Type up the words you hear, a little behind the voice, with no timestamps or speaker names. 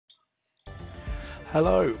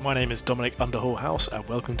Hello, my name is Dominic Underhall and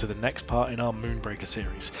welcome to the next part in our Moonbreaker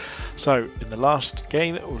series. So, in the last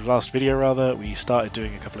video rather, we started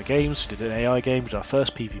doing a couple of games. We did an AI game, we did our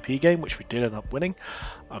first PvP game, which we did end up winning.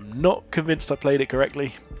 I'm not convinced I played it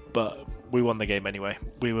correctly, but we won the game anyway.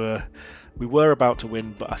 We were about to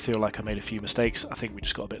win, but I feel like I made a few mistakes. I think we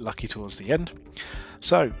just got a bit lucky towards the end.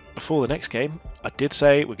 So, before the next game, I did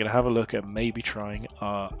say we're going to have a look at maybe trying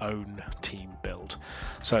our own team build.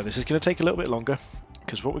 So this is going to take a little bit longer,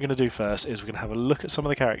 because what we're going to do first is we're going to have a look at some of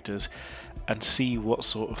the characters and see what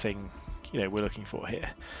sort of thing we're looking for here.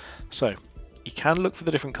 So you can look for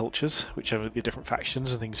the different cultures, whichever the different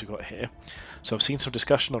factions and things we've got here. So I've seen some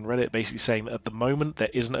discussion on Reddit basically saying that at the moment there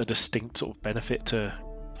isn't a distinct sort of benefit to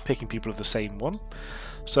picking people of the same one.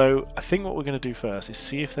 So I think what we're going to do first is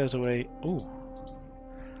see if there's a way...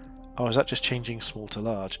 Oh, is that just changing small to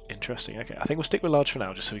large? Interesting. Okay, I think we'll stick with large for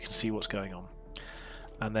now just so we can see what's going on.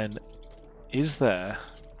 And then, is there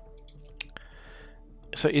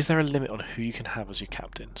a limit on who you can have as your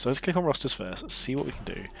captain? So let's click on rosters first, let's see what we can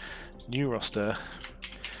do. New roster,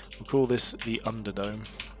 we'll call this the Underdome.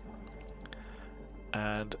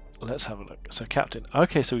 And let's have a look. So captain,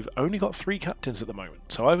 okay, so we've only got 3 captains at the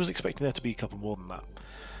moment. So I was expecting there to be a couple more than that.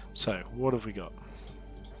 So, what have we got?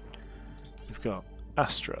 We've got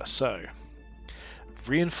Astra, so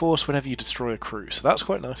reinforce whenever you destroy a crew. So that's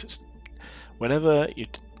quite nice. It's whenever you...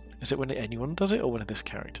 Is it when anyone does it, or when this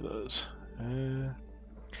character does? When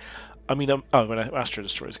Astra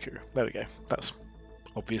destroys a crew. There we go. That's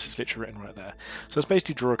obvious. It's literally written right there. So it's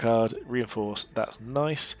basically draw a card, reinforce. That's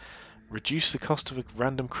nice. Reduce the cost of a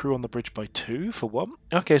random crew on the bridge by 2 for 1.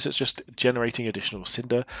 Okay, so it's just generating additional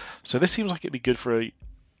cinder. So this seems like it'd be good for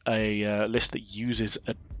a list that uses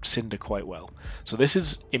a cinder quite well. So this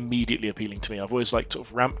is immediately appealing to me. I've always liked sort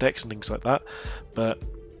of ramp decks and things like that, but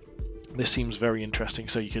this seems very interesting.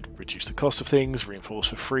 So you could reduce the cost of things, reinforce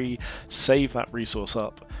for free, save that resource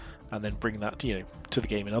up, and then bring that to the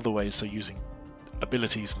game in other ways. So using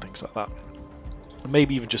abilities and things like that, and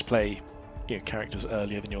maybe even just play characters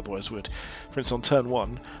earlier than you otherwise would. For instance, on turn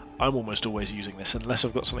 1, I'm almost always using this unless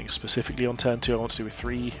I've got something specifically on turn 2 I want to do with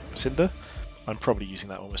 3 cinder. I'm probably using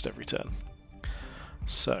that almost every turn.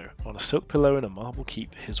 So, on a silk pillow in a marble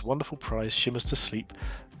keep, his wonderful prize shimmers to sleep,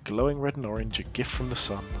 glowing red and orange, a gift from the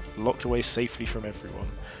sun, locked away safely from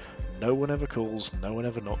everyone. No one ever calls, no one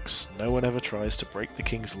ever knocks, no one ever tries to break the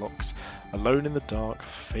king's locks. Alone in the dark,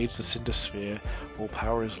 fades the cinder sphere, all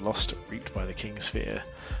power is lost, reaped by the king's fear.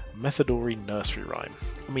 Methadori nursery rhyme.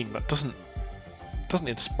 I mean, that doesn't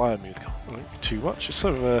inspire me with too much. It's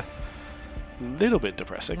sort of a little bit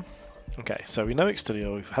depressing. Okay, so we know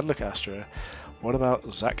Exterior, we've had a look at Astra. What about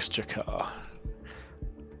Zax Jakar?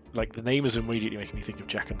 Like, the name is immediately making me think of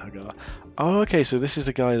Jak and Hagar. Oh, okay, so this is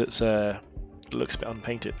the guy that's looks a bit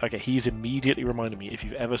unpainted. Okay, he's immediately reminded me, if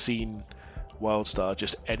you've ever seen Wildstar,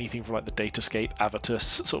 just anything from like the Datascape Avatar,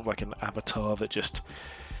 sort of like an avatar that just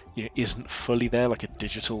isn't fully there, like a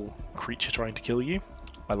digital creature trying to kill you.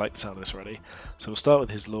 I like the sound of this already. So we'll start with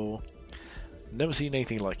his lore. Never seen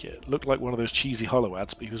anything like it. Looked like one of those cheesy holo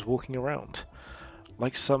ads, but he was walking around.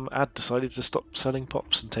 Like some ad decided to stop selling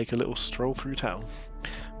pops and take a little stroll through town.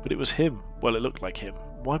 But it was him. Well, it looked like him.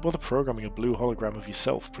 Why bother programming a blue hologram of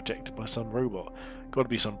yourself projected by some robot? Gotta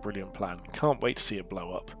be some brilliant plan. Can't wait to see it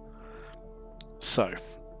blow up. So,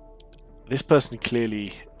 this person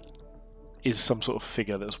clearly is some sort of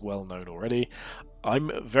figure that's well known already.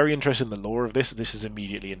 I'm very interested in the lore of this. This has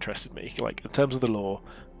immediately interested me. Like, in terms of the lore,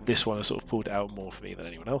 this one has sort of pulled it out more for me than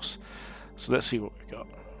anyone else. So let's see what we've got.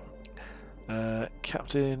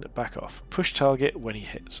 Captain, back off. Push target when he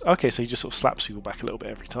hits. Okay, so he just sort of slaps people back a little bit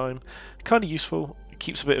every time. Kind of useful. It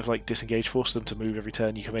keeps a bit of like disengage, force them to move every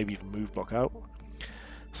turn. You can maybe even move block out.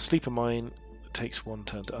 Sleeper Mine takes 1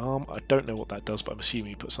 turn to arm. I don't know what that does, but I'm assuming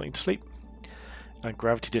you put something to sleep. And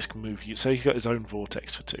Gravity Disc move you. So he's got his own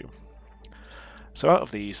vortex for 2. So out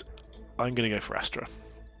of these, I'm going to go for Astra.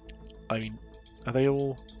 I mean, are they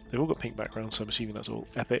all... They've all got pink backgrounds, so I'm assuming that's all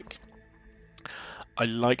epic. I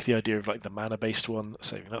like the idea of like the mana-based one,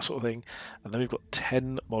 saving that sort of thing. And then we've got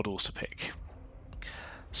 10 models to pick.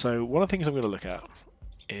 So one of the things I'm going to look at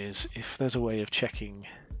is if there's a way of checking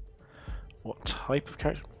what type of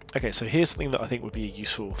character... Okay, so here's something that I think would be a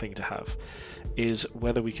useful thing to have, is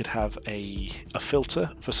whether we could have a filter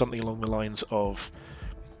for something along the lines of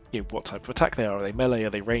what type of attack they are. Are they melee? Are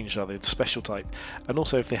they ranged? Are they the special type? And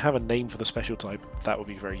also, if they have a name for the special type, that would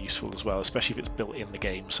be very useful as well, especially if it's built in the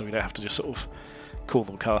game, so we don't have to just sort of call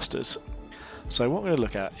them casters. So what I'm going to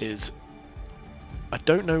look at is, I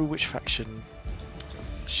don't know which faction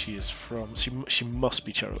she is from. She must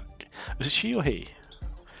be Cholak. Is it she or he?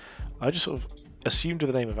 I just sort of assumed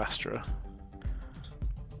with the name of Astra.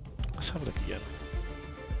 Let's have a look again.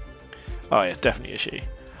 Oh yeah, definitely is she.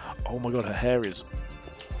 Oh my god, her hair is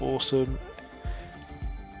awesome.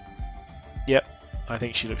 Yep, I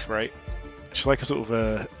think she looks great. She's like a sort of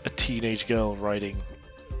a teenage girl riding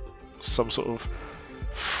some sort of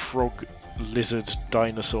frog, lizard,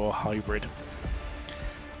 dinosaur hybrid.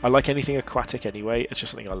 I like anything aquatic anyway, it's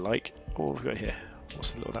just something I like. Oh, what have we got here?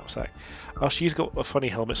 What's the little knapsack? Oh, she's got a funny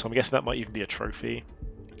helmet, so I'm guessing that might even be a trophy.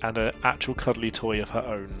 And an actual cuddly toy of her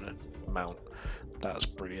own mount. That's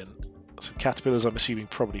brilliant. Some caterpillars, I'm assuming,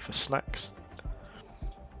 probably for snacks.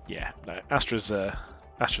 Yeah, no, Astra's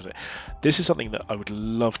it. This is something that I would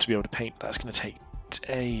love to be able to paint. That's going to take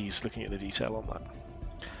days looking at the detail on that.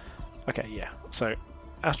 Okay, yeah, so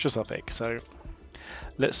Astra's our pick. So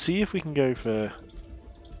let's see if we can go for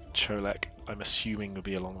Cholek. I'm assuming will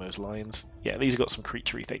be along those lines. Yeah, these have got some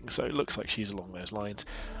creaturey things, so it looks like she's along those lines.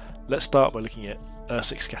 Let's start by looking at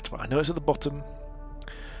Ursix Scatterbar. I know it's at the bottom.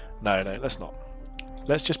 No, let's not.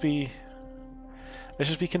 Let's just be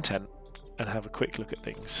content and have a quick look at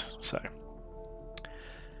things. So,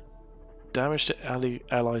 damage to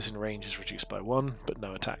allies in range is reduced by 1, but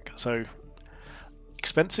no attack. So,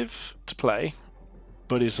 expensive to play,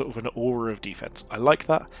 but is sort of an aura of defense. I like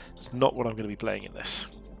that. It's not what I'm going to be playing in this.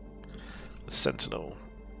 The Sentinel.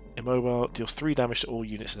 Immobile, deals 3 damage to all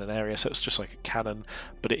units in an area, so it's just like a cannon,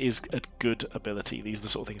 but it is a good ability. These are the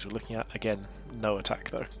sort of things we're looking at. Again, no attack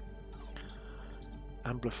though.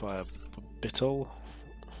 Amplifier Bittle.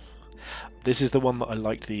 This is the one that I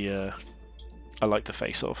liked the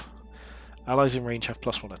face of. Allies in range have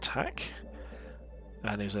 +1 attack,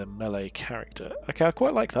 and is a melee character. Okay, I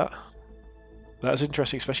quite like that. That's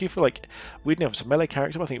interesting, especially for like we'd know it's a melee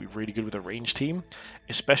character. But I think it'd be really good with a range team,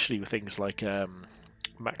 especially with things like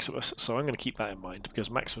Maximus. So I'm going to keep that in mind because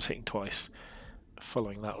Maximus hitting twice,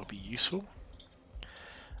 following that would be useful.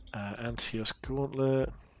 Antios Gauntlet.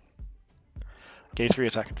 Gain 3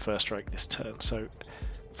 attack and first strike this turn. So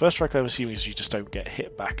first strike I'm assuming is you just don't get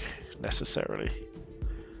hit back necessarily.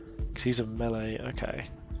 Because he's a melee, okay.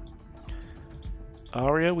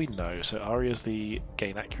 Aria we know, so Aria's the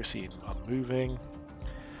gain accuracy in unmoving.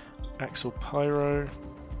 Axel Pyro.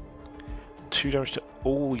 2 damage to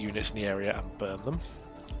all units in the area and burn them.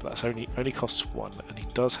 But that's only costs 1, and he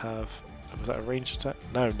does have, was that a ranged attack?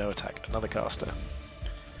 No attack, another caster.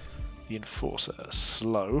 The Enforcer,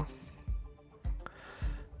 slow.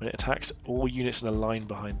 When it attacks all units in a line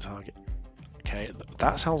behind the target. Okay,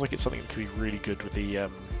 that sounds like it's something that could be really good with the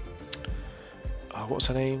what's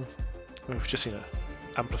her name? We've just seen her.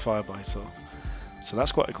 Amplifier Biter. So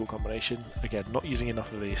that's quite a cool combination. Again, not using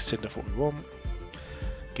enough of the Cinder for what we want.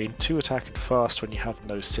 Gain 2 attack and fast when you have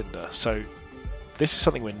no Cinder. So this is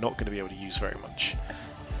something we're not going to be able to use very much.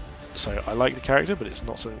 So I like the character, but it's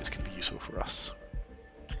not something that's going to be useful for us.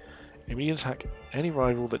 Immediate attack any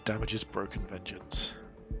rival that damages Broken Vengeance.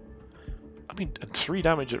 I mean, and 3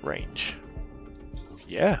 damage at range.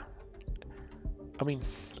 Yeah. I mean,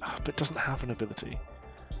 but it doesn't have an ability.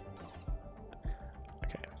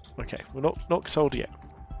 Okay, we're not told yet.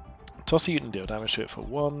 Toss a unit, deal damage to it for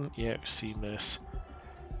 1. Yeah, we've seen this.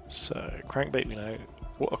 So, Crankbait we know.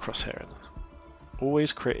 What a crosshair.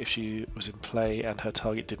 Always crit if she was in play and her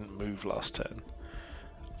target didn't move last turn.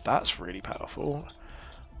 That's really powerful.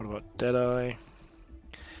 What about Deadeye?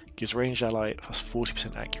 Gives ranged ally plus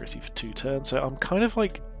 40% accuracy for 2 turns. So I'm kind of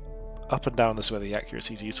like up and down as to whether the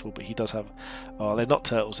accuracy is useful, but he does have... Oh, they're not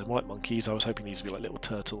turtles, they're white monkeys. I was hoping these would be like little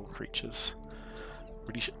turtle creatures.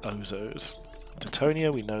 British Ozos.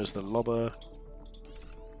 Teutonia we know is the lobber.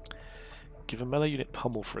 Give a melee unit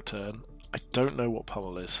pummel for a turn. I don't know what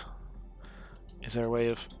pummel is. Is there a way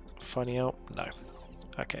of finding out? No.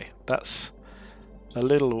 Okay, that's a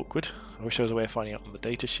little awkward. I wish there was a way of finding out on the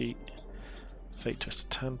datasheet. Fate Twisted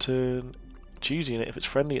Tantan. Choose unit. If it's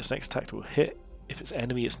friendly, its next attack will hit. If it's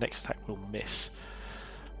enemy, its next attack will miss.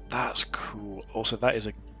 That's cool. Also, that is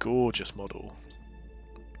a gorgeous model.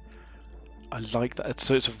 I like that.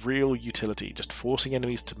 So it's a real utility, just forcing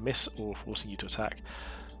enemies to miss or forcing you to attack.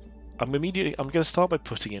 I'm going to start by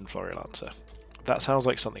putting in Florilancer. That sounds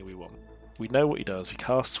like something we want. We know what he does. He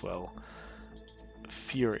casts well.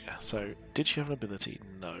 Furia. So, did she have an ability?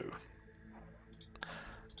 No.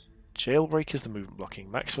 Jailbreak is the movement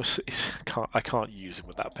blocking. Maximus is... I can't use him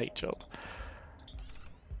with that paint job.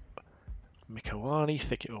 Mikawani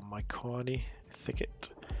Thicket or Mykwani Thicket.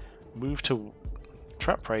 Move to...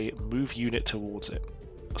 Trap prey, move unit towards it.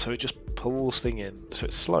 So it just pulls thing in. So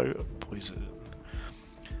it's slow. Poison.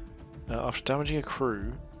 After damaging a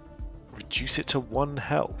crew, reduce it to 1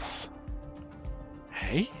 health.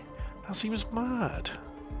 Hey? That seems mad.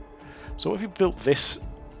 So what if you built this?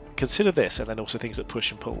 Consider this, and then also things that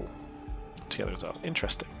push and pull together as well.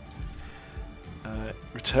 Interesting.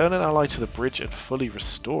 Return an ally to the bridge and fully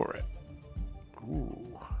restore it.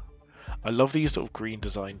 Ooh. I love these sort of green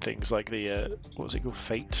design things, like the what was it called,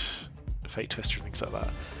 Fate Twister and things like that.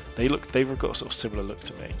 They've got a sort of similar look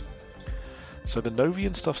to me. So the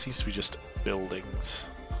Novian stuff seems to be just buildings.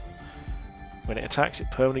 When it attacks,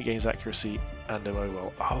 it permanently gains accuracy and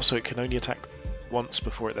immobile. Oh, so it can only attack once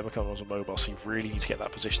before it then becomes immobile. So you really need to get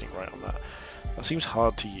that positioning right on that. That seems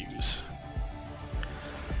hard to use.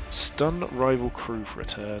 Stun rival crew for a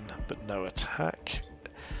turn, but no attack.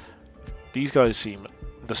 These guys seem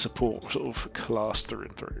the support sort of class through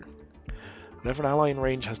and through. Whenever an ally in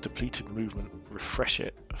range has depleted movement, refresh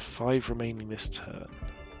it. 5 remaining this turn.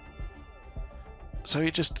 So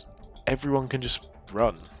it just... everyone can just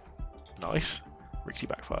run. Nice. Rickety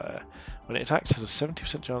backfire. When it attacks, it has a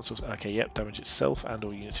 70% chance of... okay, yep, damage itself and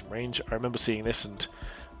all units in range. I remember seeing this and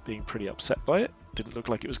being pretty upset by it. Didn't look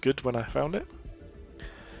like it was good when I found it.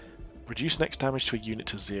 Reduce next damage to a unit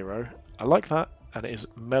to 0. I like that, and it is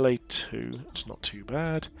melee 2. It's not too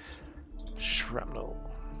bad. Shrapnel.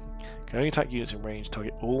 Can only attack units in range,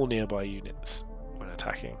 target all nearby units when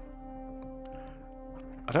attacking.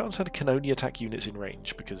 I don't understand it can only attack units in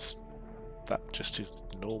range, because that just is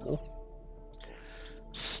normal.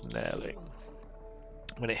 Snarling.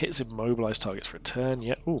 When it hits immobilized targets for a turn,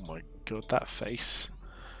 yeah, oh my god, that face.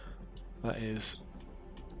 That is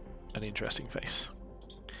an interesting face.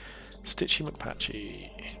 Stitchy McPatchy.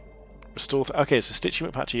 Restore. Okay, so Stitchy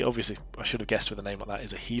McPatchy, obviously, I should have guessed with a name like that,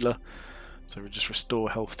 is a healer. So we just restore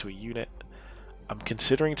health to a unit. I'm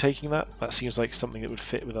considering taking that. That seems like something that would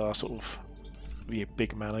fit with our sort of be a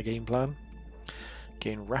big mana game plan.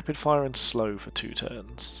 Gain rapid fire and slow for 2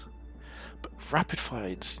 turns. But rapid fire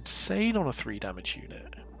is insane on a 3 damage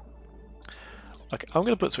unit. Okay, I'm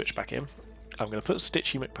going to put Switch back in. I'm going to put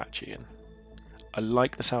Stitchy McPatchy in. I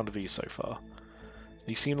like the sound of these so far.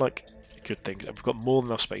 These seem like good things. We've got more than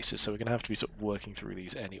enough spaces, so we're going to have to be sort of working through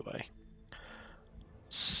these anyway.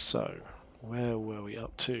 So, where were we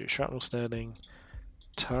up to? Shrapnel Snarling,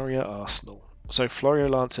 Taria Arsenal. So Florio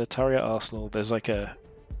Lancer, Taria Arsenal, there's like a...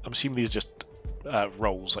 I'm assuming these are just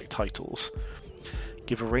roles, like titles.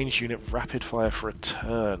 Give a ranged unit rapid fire for a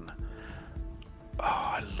turn. Oh,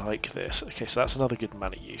 I like this. Okay, so that's another good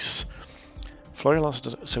mana use. Florio Lancer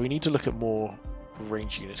does... so we need to look at more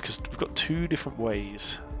ranged units, because we've got 2 different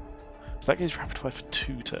ways. So that gives rapid fire for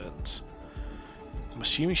 2 turns. I'm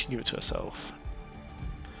assuming she can give it to herself.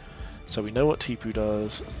 So we know what Tipu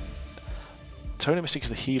does. Tony Mystic is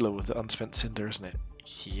the healer with the unspent Cinder, isn't it?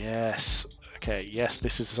 Yes. Okay, yes,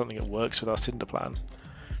 this is something that works with our Cinder plan.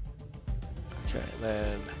 Okay,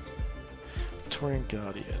 then Torian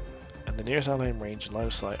Guardian. And the nearest ally in range and line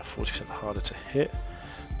of sight are 40% harder to hit.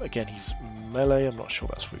 But again, he's melee, I'm not sure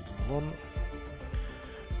that's what we want.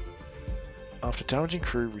 After damaging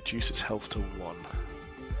crew, reduce its health to 1.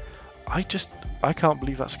 I can't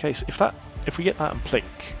believe that's the case. If we get that and Plink,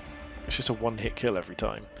 it's just a 1-hit kill every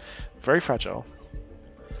time. Very fragile,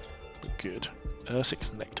 but good.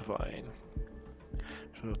 Ursic's Nectarvine.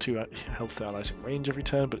 2 health to allies in range every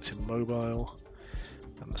turn, but it's immobile.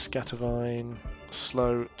 And the Scattervine,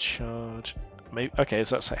 slow, charge. Maybe, okay,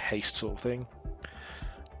 so that's a haste sort of thing.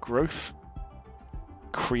 Growth.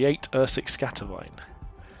 Create Ursic Scattervine.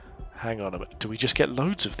 Hang on a minute, do we just get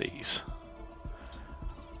loads of these?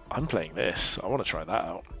 I'm playing this, I want to try that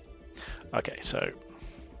out. Okay, so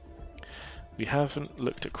we haven't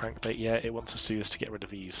looked at Crankbait yet. It wants us to do this to get rid of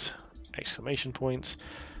these exclamation points.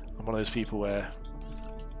 I'm one of those people where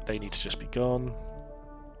they need to just be gone.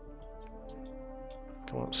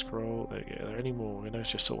 Come on, scroll. There we go. Are there any more? We know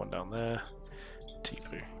it's just saw one down there.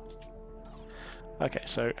 Tipu. Okay,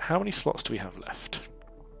 so how many slots do we have left?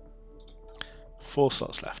 4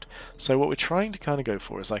 slots left. So what we're trying to kind of go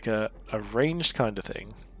for is like a ranged kind of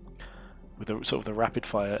thing with the, sort of the rapid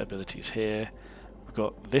fire abilities here. We've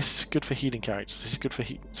got this is good for healing characters. This is good for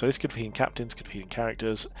so this is good for healing captains, good for healing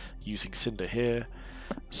characters. Using Cinder here.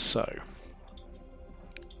 So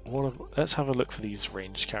let's have a look for these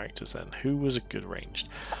ranged characters then. Who was a good ranged?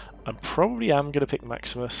 I probably am going to pick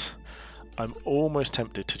Maximus. I'm almost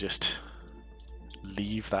tempted to just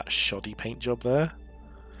leave that shoddy paint job there.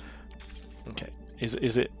 Okay,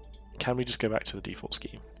 is it? Can we just go back to the default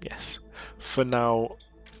scheme? Yes. For now,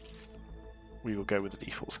 we will go with the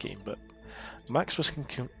default scheme, but Maximus can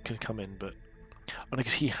come in, but only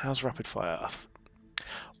because he has rapid fire.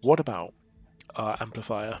 What about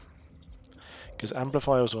Amplifier? Because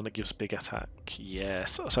Amplifier is one that gives big attack.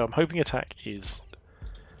 Yes. So I'm hoping attack is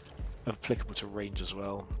applicable to range as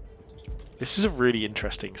well. This is a really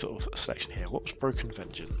interesting sort of selection here. What was Broken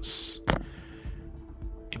Vengeance?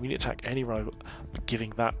 Immediate attack any rival, giving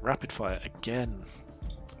that rapid fire again.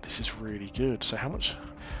 this is really good. So how much...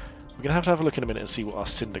 We're going to have a look in a minute and see what our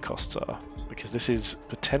cinder costs are, because this is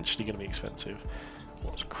potentially going to be expensive.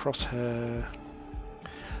 What's crosshair?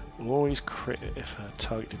 We'll always crit if a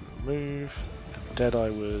target didn't move. And Deadeye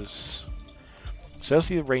was... So that's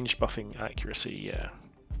the range buffing accuracy, yeah.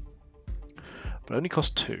 But it only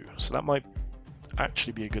costs 2, so that might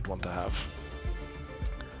actually be a good one to have.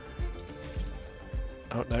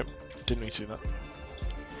 Oh no, didn't need to do that.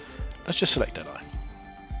 Let's just select Deadeye.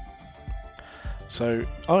 So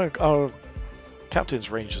our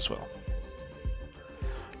captain's ranged as well.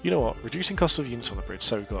 You know what? Reducing cost of units on the bridge.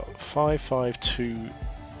 So we've got 5, 5, 2,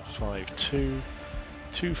 5, 2,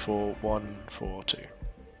 2, 4, 1, 4, 2.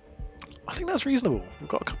 I think that's reasonable. We've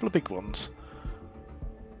got a couple of big ones.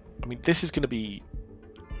 I mean, this is going to be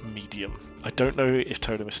medium. I don't know if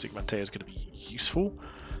Totemistic Mantea is going to be useful,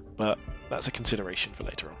 but that's a consideration for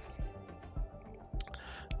later on.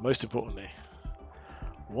 Most importantly,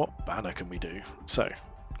 what banner can we do? So,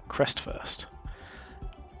 crest first.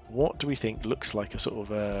 What do we think looks like a sort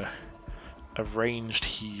of a ranged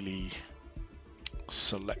Healy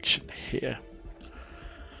selection here?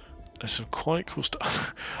 There's some quite cool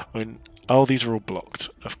stuff. I mean, oh, these are all blocked.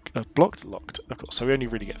 Blocked, locked, of course. So we only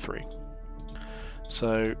really get 3.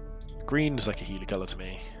 So green is like a Healy colour to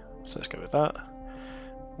me. So let's go with that.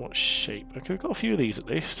 What shape? Okay, we've got a few of these at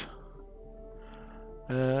least.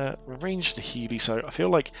 Arranged the Healy, so I feel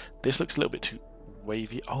like this looks a little bit too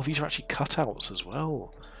wavy. Oh, these are actually cutouts as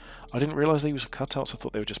well. I didn't realise these were cutouts, I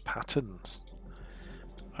thought they were just patterns.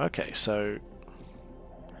 Okay, so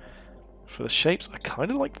for the shapes, I kind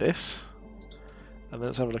of like this. And then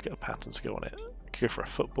let's have a look at the patterns to go on it. Could go for a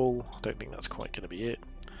football, I don't think that's quite going to be it.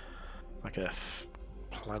 Like a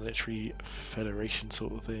planetary federation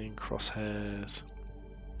sort of thing, crosshairs.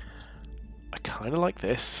 I kind of like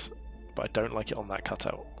this, but I don't like it on that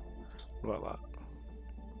cutout. What about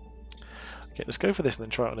that? Okay, let's go for this and then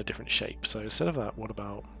try it on a different shape. So instead of that, what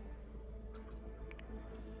about...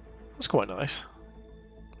 That's quite nice.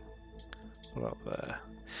 What about there?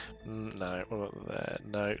 No, what about there?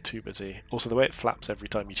 No, too busy. Also, the way it flaps every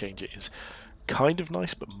time you change it is kind of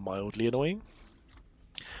nice, but mildly annoying.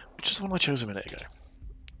 Which is the one I chose a minute ago.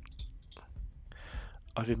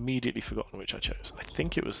 I've immediately forgotten which I chose. I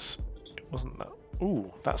think it wasn't that.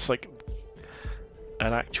 Ooh, that's like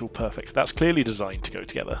an actual perfect. That's clearly designed to go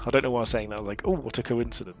together. I don't know why I was saying that. I was like, oh, what a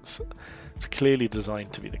coincidence. It's clearly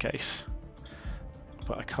designed to be the case.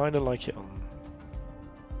 But I kind of like it on...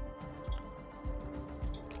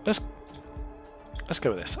 Let's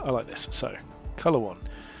go with this. I like this. So, colour 1.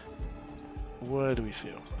 Where do we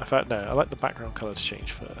feel? In fact, no, I like the background colour to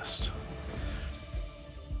change first.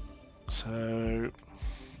 So...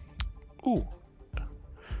 Ooh.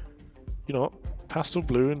 You know what? Pastel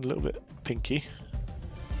blue and a little bit pinky.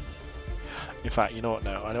 In fact, you know what?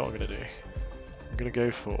 No, I know what I'm going to do. I'm going to go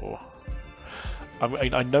for...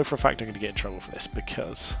 I know for a fact I'm going to get in trouble for this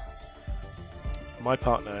because my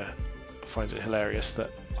partner finds it hilarious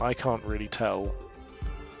that I can't really tell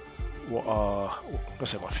what our...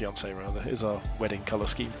 Let's say my fiancé rather, is our wedding colour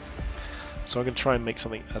scheme. So I'm going to try and make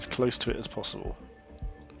something as close to it as possible.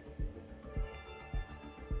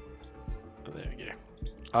 There we go.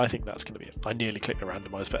 I think that's going to be it. I nearly clicked the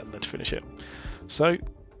randomise button then to finish it. So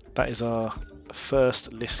that is our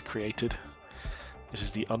first list created. This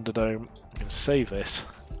is the Underdome. I'm going to save this.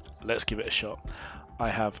 Let's give it a shot. I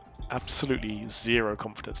have absolutely zero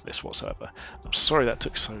confidence in this whatsoever. I'm sorry that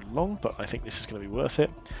took so long, but I think this is going to be worth it.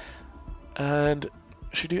 And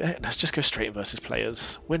should we do it? Let's just go straight in versus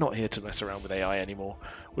players. We're not here to mess around with AI anymore.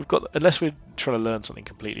 We've got, unless we're trying to learn something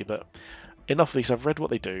completely, but enough of these. I've read what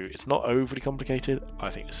they do. It's not overly complicated.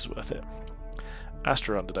 I think this is worth it.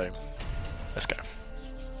 Astra Underdome. Let's go.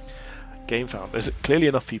 Game found. There's clearly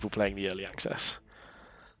enough people playing the early access.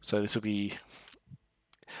 So this will be...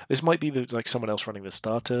 This might be like someone else running the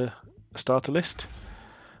starter list.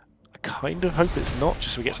 I kind of hope it's not,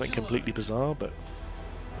 just so we get something completely bizarre, but...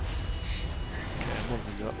 Okay, what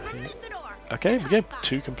have we got here? Okay, we get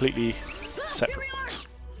 2 completely separate ones.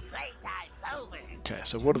 Okay,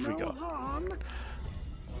 so what have we got?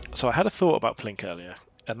 So I had a thought about Plink earlier,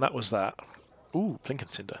 and that was that... Ooh, Plink and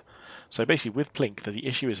Cinder. So basically with Plink, the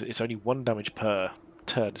issue is that it's only 1 damage per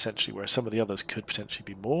turn, essentially, whereas some of the others could potentially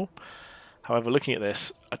be more. However, looking at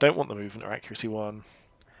this, I don't want the movement or accuracy one.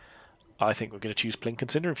 I think we're going to choose Plink and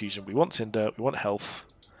Cinder Infusion. We want Cinder, we want health.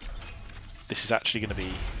 This is actually going to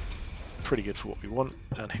be pretty good for what we want.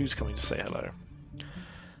 And who's coming to say hello?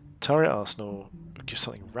 Taria Arsenal gives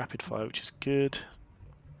something rapid fire, which is good.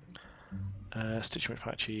 Stitch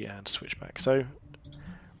Patchy and Switchback. So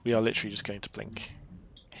we are literally just going to Plink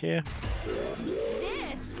here.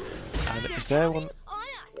 And is there one?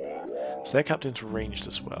 So their captain's ranged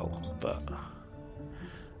as well, but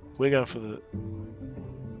we're going for the...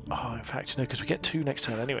 Oh, in fact, no, because we get 2 next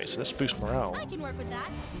turn anyway, so let's boost morale. I can work with that.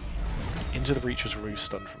 Into the Breach was removes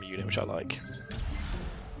stun from a unit, which I like.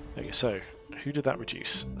 Okay, so who did that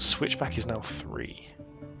reduce? Switchback is now 3.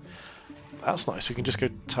 That's nice. We can just go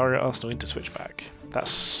Target Arsenal into Switchback.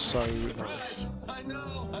 That's so nice. I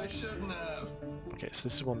know. I shouldn't have. Okay, so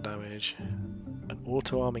this is 1 damage. An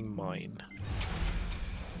auto-arming mine.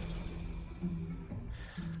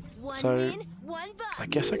 One So, win, one buck. I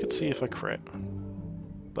guess I could see if I crit.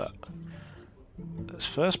 But let's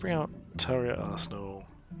first bring out Target Arsenal.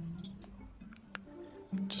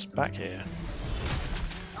 Just back here.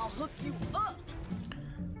 I'll hook you up.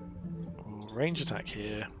 Range attack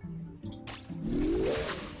here.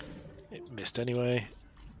 It missed anyway.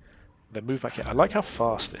 Then move back here. I like how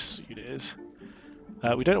fast this unit is.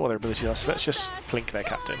 We don't know what their abilities are, so let's just plink their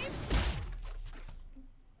captain.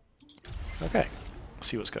 Okay, let's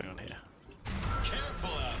see what's going on here. Careful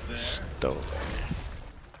out there. Stowaway.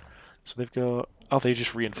 So they've got... Oh, they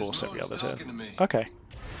just reinforce every other turn. Okay.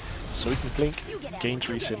 So we can blink, gain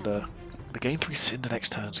 3 Cinder. The gain 3 Cinder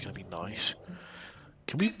next turn is going to be nice.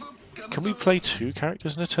 Can we play 2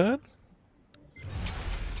 characters in a turn?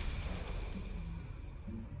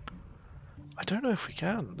 I don't know if we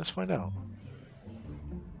can. Let's find out.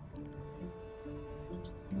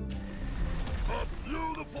 A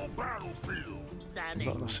beautiful battlefield.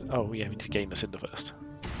 Not enough, oh yeah, we need to gain the Cinder first.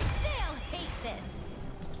 They'll hate this.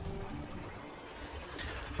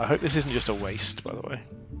 I hope this isn't just a waste, by the way.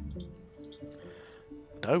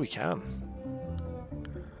 No, we can.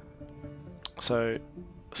 So,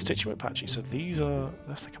 Stitchy went patchy. So these are...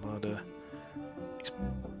 That's the commander.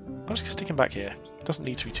 I'm just going to stick him back here. Doesn't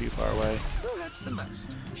need to be too far away.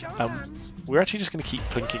 We're actually just going to keep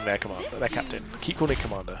plinking their commander, their captain. Keep calling it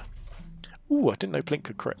commander. Ooh, I didn't know plink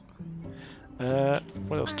could crit.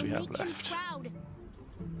 What else do we have left?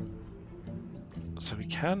 So we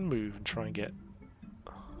can move and try and get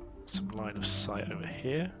some line of sight over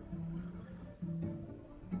here.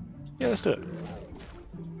 Yeah, let's do it.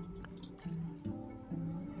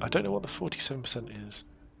 I don't know what the 47% is.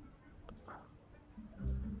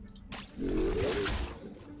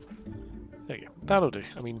 There you go. That'll do.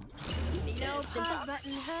 I mean... No pause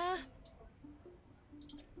button, huh?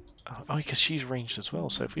 Oh, because she's ranged as well,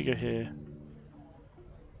 so if we go here...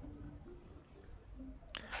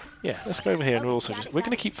 Yeah, let's go over here and we'll also just... We're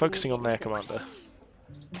going to keep focusing on their commander.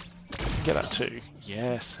 Get that too.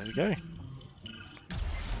 Yes, there we go.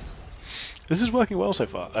 This is working well so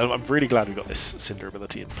far. I'm really glad we got this Cinder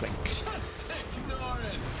ability in Plink.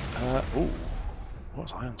 Ooh.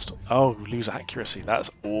 What's Iron Storm? Oh, we lose accuracy. That's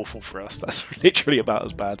awful for us. That's literally about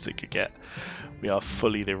as bad as it could get. We are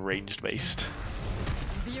fully the ranged based.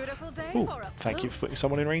 Beautiful day Ooh, for a thank you for putting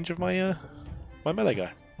someone in range of my my melee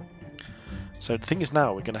guy. So the thing is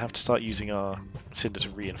now we're going to have to start using our Cinder to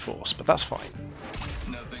reinforce, but that's fine.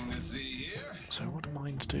 Nothing to see here. So what do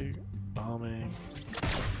mines do? Arming.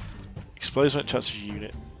 Explodes when it touches a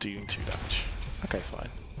unit, doing 2 damage. Okay, fine.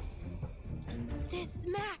 This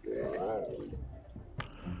smacks.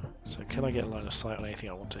 So can I get line of sight on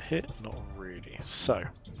anything I want to hit? Not really. So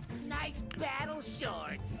Nice battle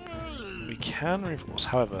shorts. we can reinforce.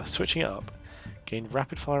 However, switching it up, gain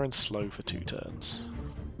rapid fire and slow for 2 turns.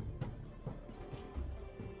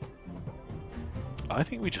 I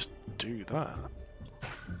think we just do that.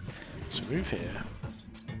 So move here.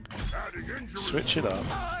 Switch it up.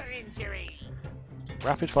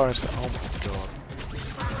 Rapid fire and slow. Oh my god.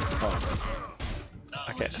 Oh.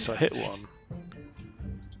 Okay, so I hit 1.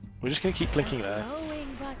 We're just going to keep blinking there.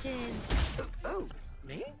 Oh,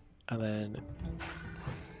 Me? And then...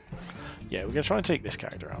 Yeah, we're going to try and take this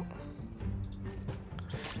character out.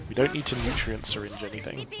 We don't need to nutrient syringe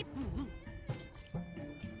anything. We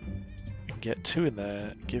can get 2 in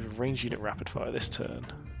there, give a range unit rapid fire this turn.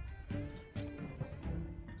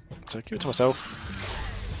 So give it to myself.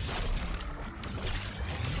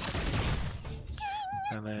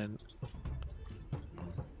 And then...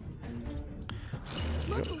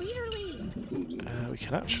 we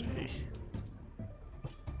can actually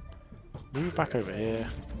move back over here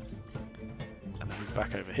and then move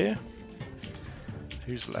back over here.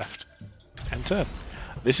 Who's left? Enter.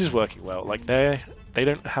 This is working well. Like they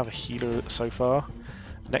don't have a healer so far.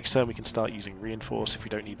 Next turn we can start using reinforce if we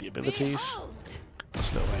don't need the abilities.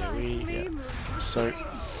 Still AoE, yeah. So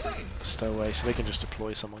stowaway, so they can just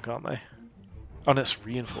deploy someone, can't they? Oh, no, it's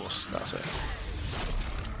reinforce. That's it.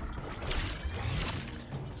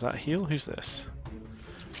 Is that heal? Who's this?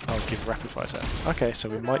 I'll give rapid fire attack. Okay, so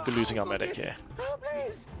we might be losing our medic here.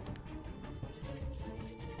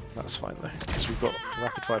 That's fine though, because we've got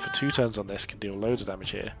rapid fire for 2 turns on this, can deal loads of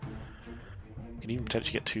damage here. We can even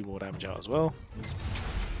potentially get 2 more damage out as well.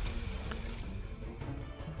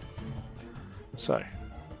 So,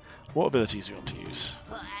 what abilities do you want to use?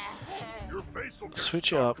 Your face will get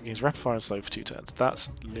Switch it up and use rapid fire and slow for 2 turns. That's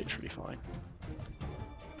literally fine.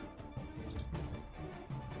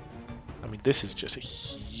 I mean, this is just a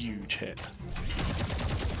huge hit.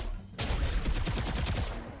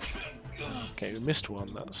 Okay, we missed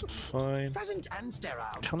one, that's fine. Present and sterile.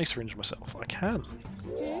 Can I syringe myself? I can.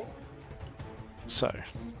 So,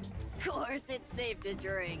 Of course, it's safe to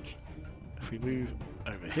drink. if we move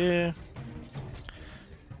over here,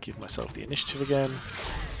 give myself the initiative again,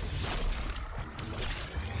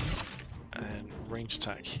 and range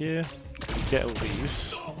attack here, get all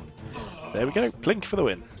these. There we go, Plink for the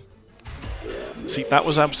win. See, that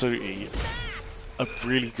was absolutely a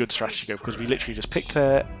really good strategy go, because we literally just picked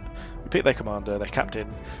their commander, their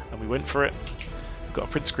captain, and we went for it. We've got a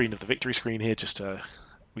print screen of the victory screen here, just to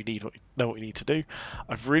know what we need to do.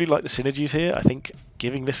 I really like the synergies here. I think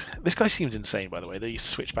giving this guy seems insane, by the way. They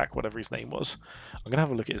switch back whatever his name was. I'm gonna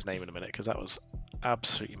have a look at his name in a minute because that was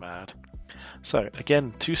absolutely mad. So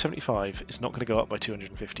again, 275 is not going to go up by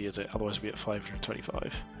 250, is it? Otherwise we'll be at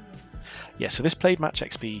 525. Yeah, so this played match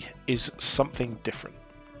XP is something different.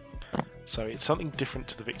 So it's something different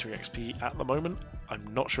to the victory XP at the moment.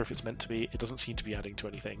 I'm not sure if it's meant to be. It doesn't seem to be adding to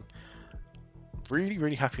anything. Really,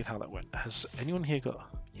 really happy with how that went. Has anyone here got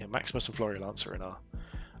Maximus and Florilancer in our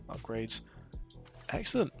upgrades?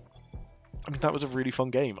 Excellent. I mean, that was a really fun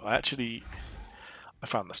game. I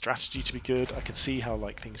found the strategy to be good. I could see how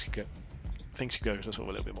things could go to sort of a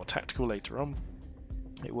little bit more tactical later on.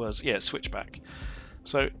 It was switchback.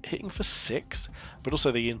 So hitting for 6, but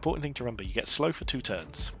also the important thing to remember, you get slow for 2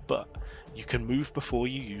 turns, but you can move before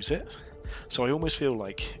you use it. So I almost feel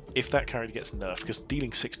like if that character gets nerfed, because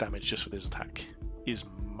dealing 6 damage just with his attack is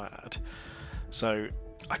mad. So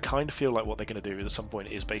I kind of feel like what they're going to do at some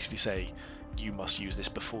point is basically say, you must use this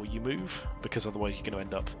before you move, because otherwise you're going to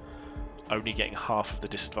end up only getting half of the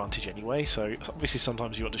disadvantage anyway. So obviously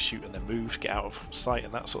sometimes you want to shoot and then move, get out of sight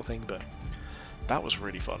and that sort of thing, but that was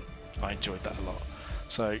really fun. I enjoyed that a lot.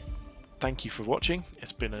 So thank you for watching.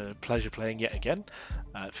 It's been a pleasure playing yet again.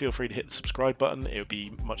 Feel free to hit the subscribe button. It would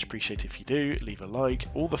be much appreciated if you do. Leave a like.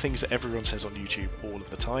 All the things that everyone says on YouTube all of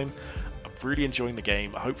the time. I'm really enjoying the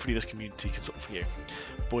game. Hopefully this community can sort of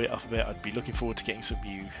buoy it up a bit. I'd be looking forward to getting some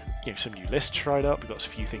new lists tried up. We've got a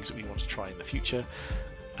few things that we want to try in the future,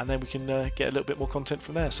 and then we can get a little bit more content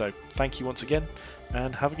from there. So thank you once again,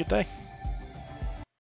 and have a good day.